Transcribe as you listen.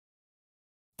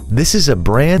This is a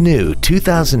brand new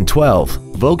 2012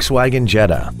 Volkswagen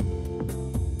Jetta.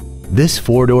 This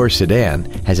four-door sedan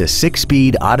has a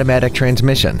 6-speed automatic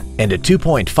transmission and a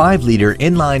 2.5-liter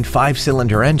inline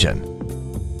 5-cylinder engine.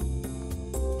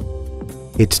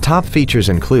 Its top features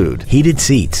include heated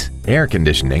seats, air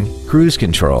conditioning, cruise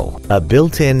control, a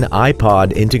built-in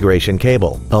iPod integration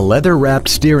cable, a leather-wrapped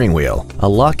steering wheel, a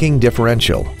locking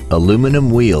differential, aluminum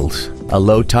wheels, a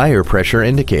low tire pressure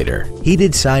indicator,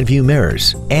 heated side view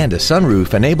mirrors, and a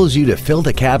sunroof enables you to fill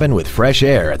the cabin with fresh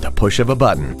air at the push of a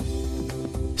button.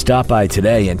 Stop by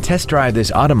today and test drive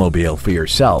this automobile for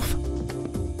yourself.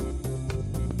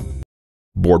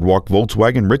 Boardwalk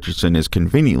Volkswagen Richardson is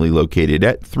conveniently located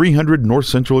at 300 North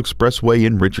Central Expressway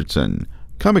in Richardson.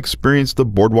 Come experience the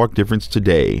Boardwalk difference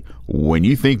today. When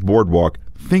you think Boardwalk,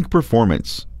 think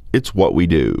performance. It's what we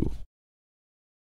do.